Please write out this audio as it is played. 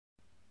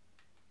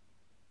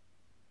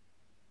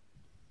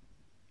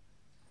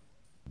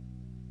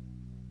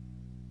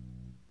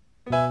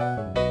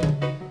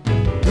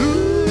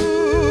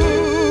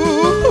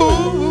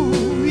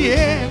Ooh,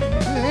 yeah.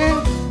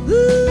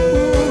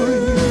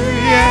 Ooh,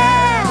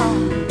 yeah.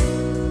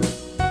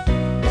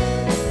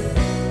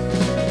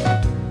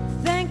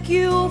 Thank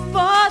you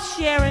for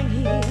sharing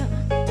here,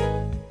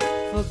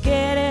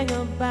 forgetting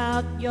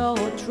about your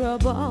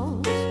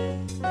troubles.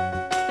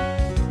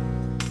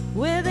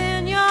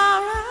 Within your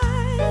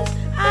eyes,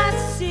 I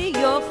see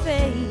your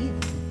faith.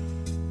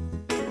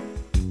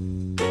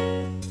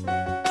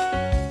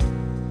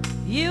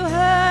 You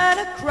heard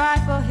a cry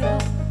for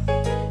help,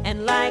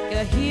 and like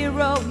a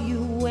hero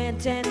you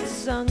went and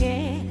sung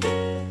it.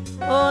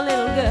 Oh,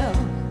 little girl,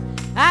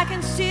 I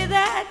can see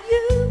that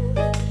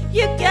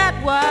you got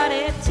what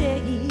it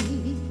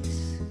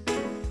takes.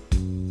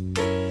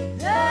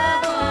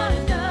 Love one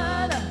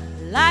another,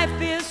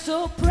 life is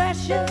so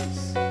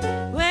precious.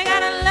 We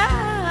gotta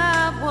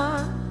love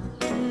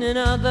one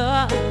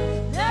another.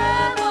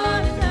 Love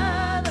one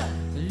another,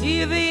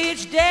 live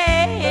each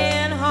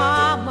day in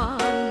harmony.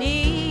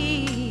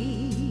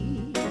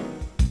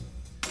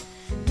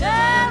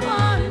 Love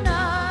one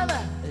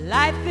another,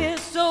 life is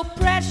so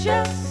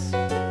precious.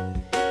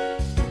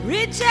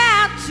 Reach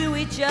out to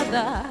each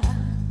other.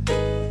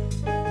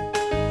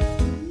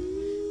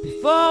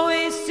 Before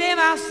we save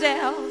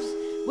ourselves,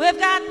 we've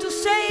got to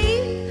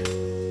save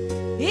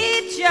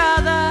each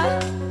other.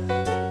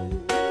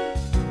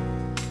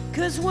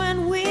 'Cause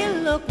when we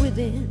look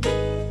within,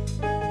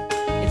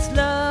 it's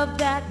love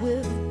that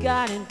we've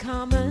got in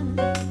common.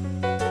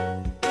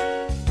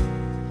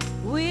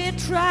 We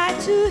try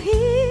to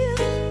heal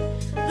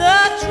the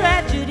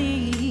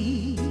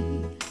tragedy.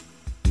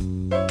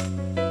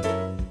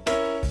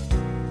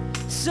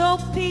 So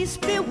peace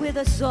be with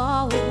us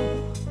all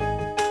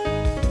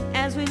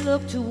as we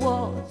look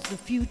towards the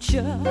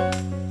future.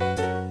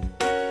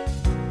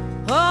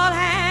 Hold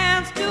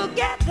hands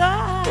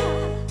together,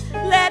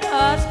 let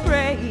us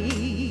pray.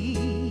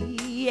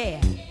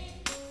 Yeah.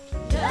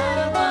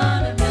 Love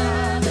one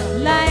another.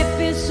 Life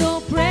is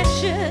so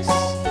precious.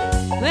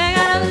 We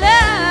gotta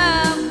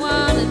love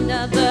one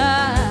another.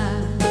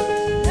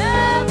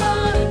 Love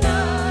one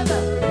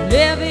another.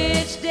 Live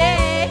each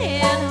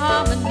day in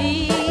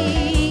harmony.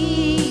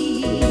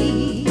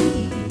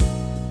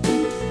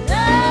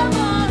 Love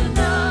one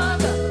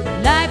another.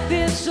 Life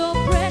is so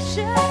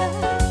precious.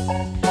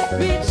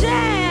 Reach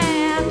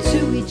out to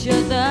each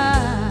other.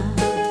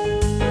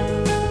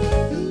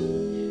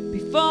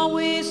 Before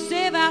we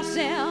save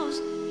ourselves,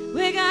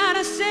 we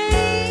gotta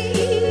save